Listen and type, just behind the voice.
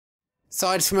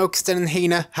Sides from Ilkeston and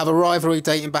Heanor have a rivalry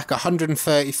dating back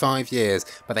 135 years,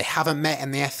 but they haven't met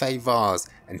in the FA Vase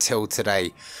until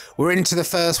today. We're into the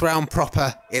first round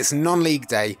proper, it's non-league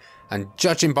day, and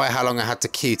judging by how long I had to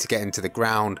queue to get into the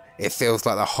ground, it feels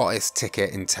like the hottest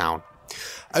ticket in town.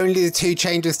 Only the two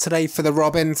changes today for the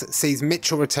Robins sees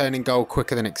Mitchell returning goal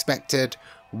quicker than expected.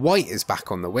 White is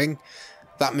back on the wing.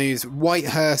 That moves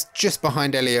Whitehurst just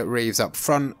behind Elliott Reeves up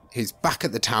front, who's back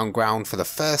at the town ground for the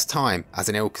first time as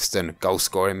an Ilkeston goal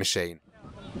scoring machine.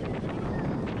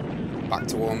 Back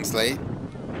to Walmsley.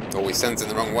 Oh, he sends it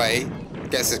the wrong way.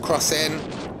 Gets his cross in.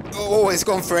 Oh, it's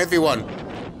gone for everyone.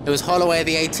 It was Holloway,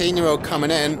 the 18-year-old,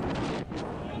 coming in.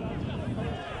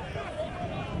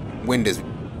 Wind is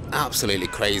absolutely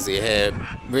crazy here.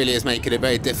 Really is making it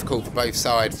very difficult for both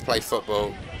sides to play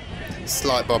football.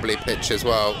 Slight bobbly pitch as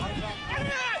well.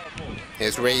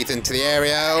 Here's Reeves into the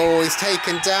area. Oh, he's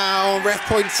taken down. Ref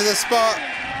points to the spot.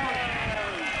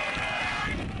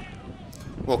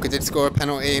 Walker did score a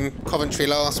penalty in Coventry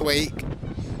last week.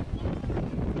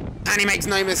 And he makes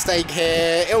no mistake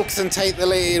here. Ilkeston take the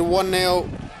lead, 1-0.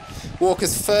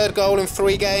 Walker's third goal in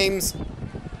 3 games.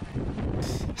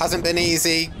 Hasn't been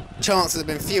easy. Chances have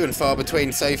been few and far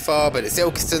between so far, but it's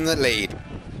Ilkeston that lead.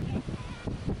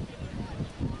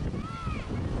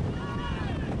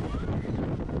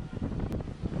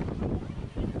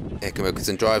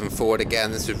 Ilkeston driving forward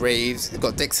again. This is Reeves. He's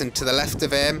got Dixon to the left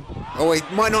of him. Oh, he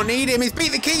might not need him. He's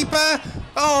beat the keeper.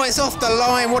 Oh, it's off the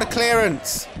line. What a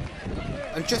clearance.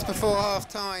 And just before half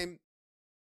time.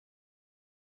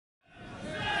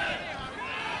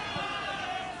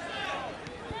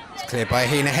 It's cleared by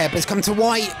Heanor here, but it's come to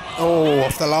White. Oh,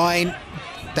 off the line.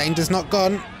 Danger's not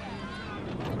gone.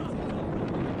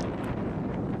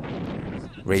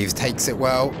 Reeves takes it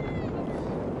well.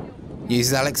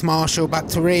 Uses Alex Marshall, back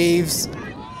to Reeves.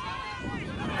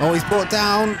 Oh, he's brought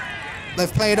down.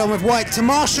 They've played on with White to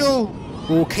Marshall.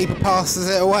 Oh, keeper passes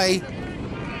it away.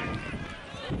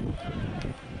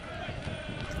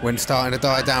 Wind's starting to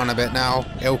die down a bit now.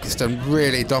 Ilkeston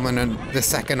really dominant the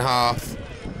second half.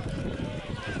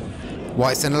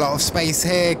 White's in a lot of space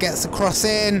here, gets the cross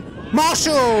in.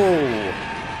 Marshall!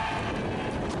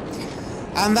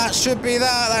 And that should be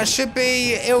that. That should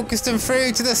be Ilkeston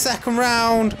through to the second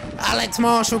round. Alex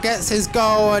Marshall gets his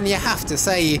goal, and you have to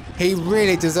say he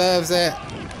really deserves it.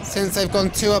 Since they've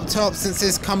gone 2 up top since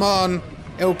he's come on,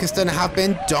 Ilkeston have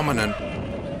been dominant.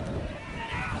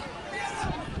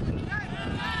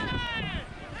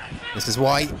 This is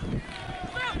White.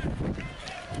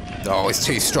 Oh, it's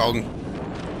too strong.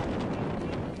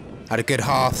 Had a good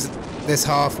half. This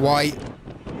half, White.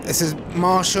 This is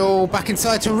Marshall, back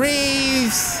inside to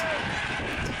Reeves.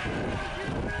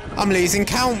 I'm losing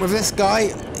count with this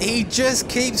guy. He just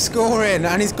keeps scoring,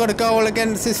 and he's got a goal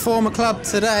against his former club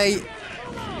today.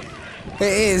 It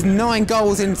is 9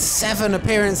 goals in 7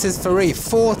 appearances for Reeves,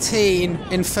 14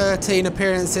 in 13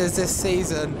 appearances this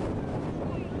season.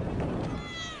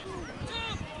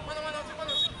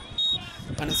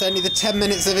 And it's only the 10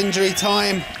 minutes of injury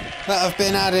time that have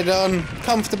been added on.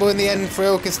 Comfortable in the end for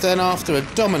Ilkeston after a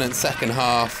dominant second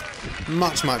half.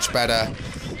 Much, much better.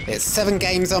 It's 7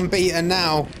 games unbeaten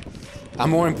now.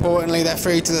 And more importantly, they're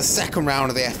through to the second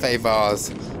round of the FA Vase.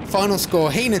 Final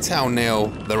score, Heanor 0,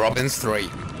 the Robins 3.